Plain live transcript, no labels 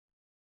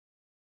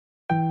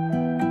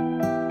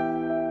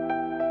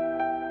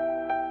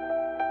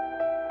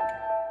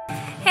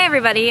Hey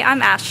everybody,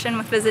 I'm Ashton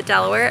with Visit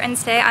Delaware, and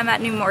today I'm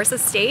at Nemours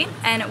Estate,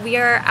 and we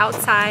are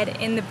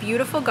outside in the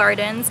beautiful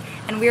gardens,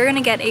 and we're going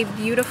to get a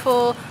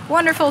beautiful,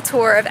 wonderful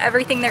tour of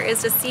everything there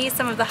is to see,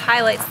 some of the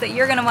highlights that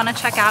you're going to want to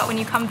check out when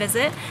you come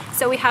visit.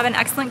 So we have an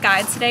excellent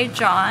guide today,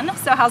 John.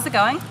 So how's it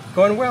going?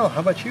 Going well. How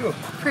about you?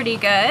 Pretty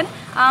good.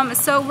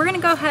 So we're going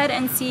to go ahead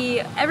and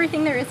see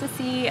everything there is to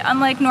see.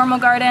 Unlike normal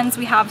gardens,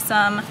 we have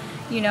some,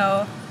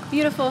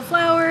 beautiful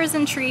flowers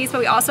and trees, but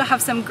we also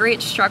have some great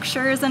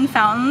structures and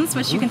fountains,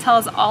 which you can tell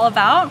us all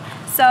about.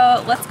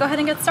 So let's go ahead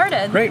and get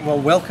started. Great. Well,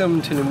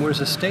 welcome to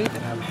Nemours Estate,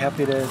 and I'm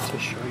happy to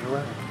show you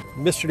around.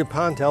 Mr.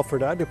 DuPont,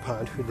 Alfred I.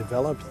 DuPont, who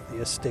developed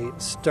the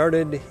estate,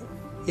 started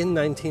in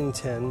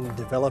 1910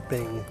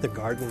 developing the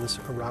gardens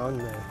around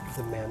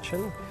the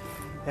mansion.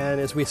 And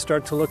as we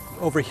start to look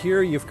over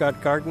here, you've got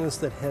gardens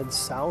that head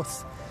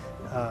south.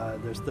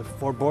 There's the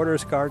Four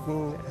Borders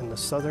Garden and the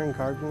Southern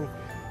Garden.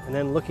 And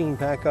then looking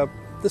back up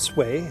this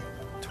way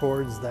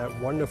towards that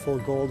wonderful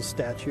gold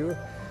statue,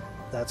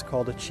 that's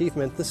called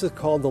Achievement. This is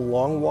called the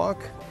Long Walk.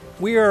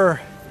 We are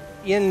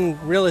in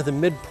really the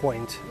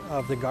midpoint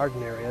of the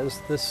garden areas.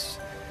 This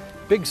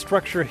big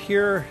structure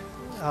here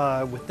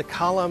with the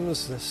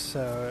columns, this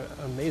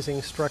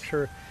amazing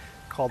structure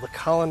called the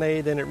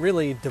colonnade, and it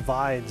really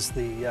divides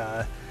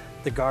the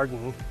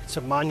garden. It's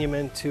a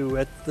monument to,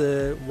 at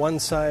the one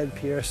side,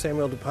 Pierre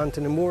Samuel DuPont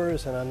de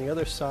Nemours, and on the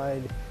other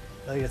side,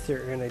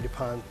 René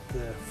DuPont,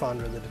 the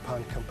founder of the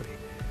DuPont Company.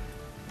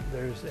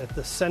 There's at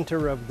the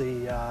center of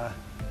the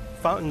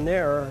fountain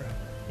there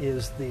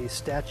is the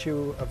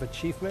Statue of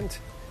Achievement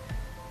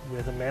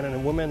with a man and a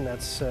woman.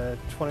 That's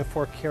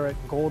 24 karat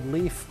gold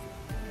leaf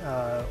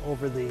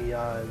over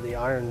the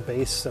iron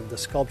base of the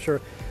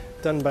sculpture,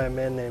 done by a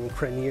man named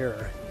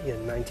Crenier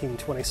in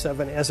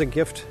 1927 as a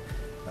gift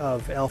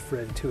of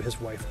Alfred to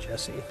his wife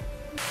Jessie.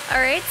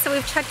 Alright, so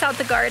we've checked out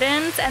the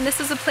gardens, and this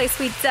is a place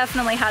we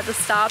definitely had to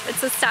stop.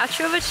 It's a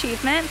Statue of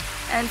Achievement,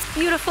 and it's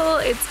beautiful,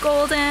 it's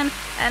golden,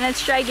 and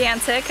it's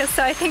gigantic,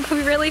 so I think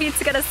we really need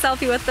to get a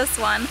selfie with this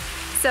one.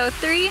 So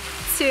 3,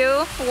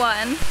 2,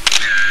 1.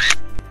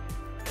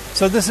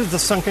 So this is the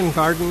sunken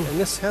garden, and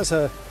this has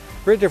a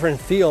very different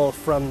feel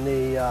from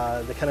the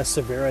kind of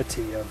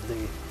severity of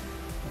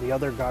the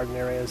other garden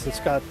areas.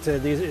 It's got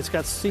it's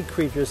got sea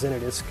creatures in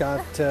it. It's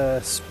got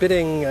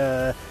spitting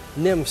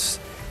nymphs.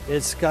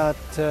 It's got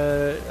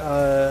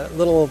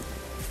little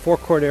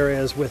forecourt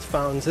areas with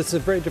fountains. It's a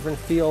very different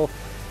feel,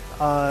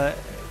 kind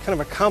of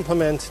a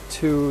complement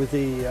to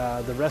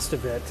the rest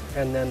of it.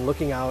 And then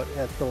looking out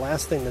at the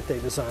last thing that they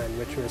designed,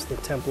 which was the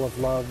Temple of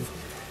Love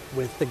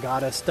with the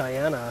goddess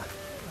Diana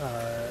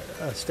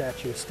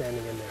statue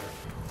standing in there.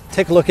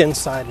 Take a look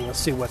inside and you'll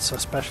see what's so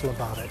special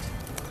about it.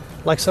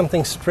 Like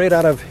something straight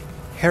out of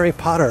Harry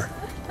Potter.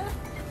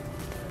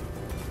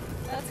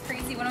 That's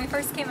crazy. When we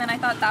first came in, I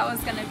thought that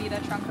was going to be the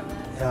trunk of it.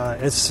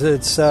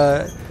 It's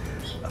about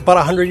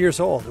 100 years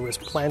old. It was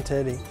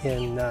planted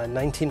in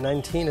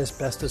 1919, as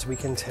best as we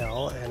can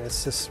tell, and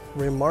it's this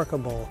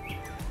remarkable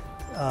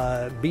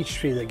beech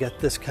tree that get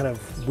this kind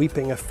of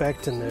weeping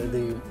effect, and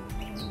the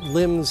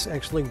limbs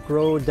actually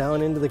grow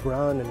down into the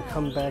ground and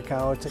come back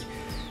out.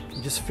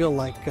 You just feel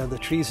like the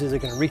trees are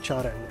going to reach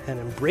out and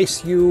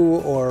embrace you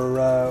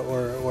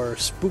or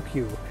spook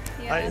you.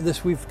 Yeah.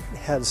 We've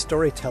had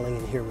storytelling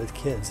in here with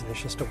kids, and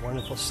it's just a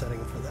wonderful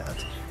setting for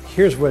that.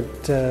 Here's what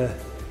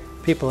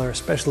people are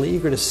especially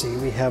eager to see.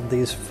 We have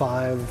these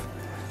 5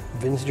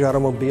 vintage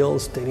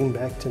automobiles dating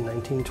back to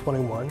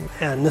 1921,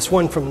 and this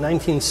one from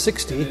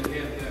 1960,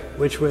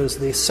 which was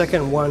the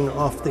second one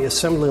off the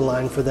assembly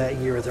line for that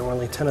year. There were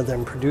only 10 of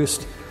them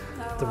produced.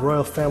 The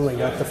royal family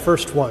got the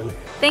first one.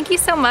 Thank you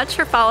so much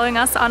for following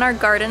us on our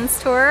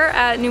gardens tour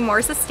at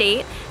Nemours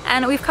Estate.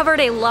 And we've covered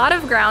a lot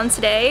of ground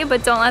today,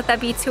 but don't let that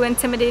be too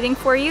intimidating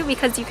for you,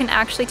 because you can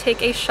actually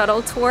take a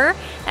shuttle tour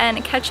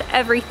and catch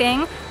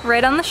everything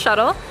right on the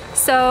shuttle.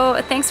 So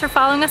thanks for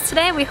following us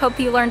today. We hope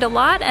you learned a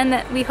lot, and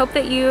that we hope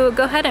that you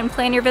go ahead and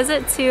plan your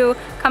visit to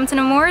come to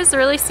Nemours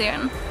really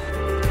soon.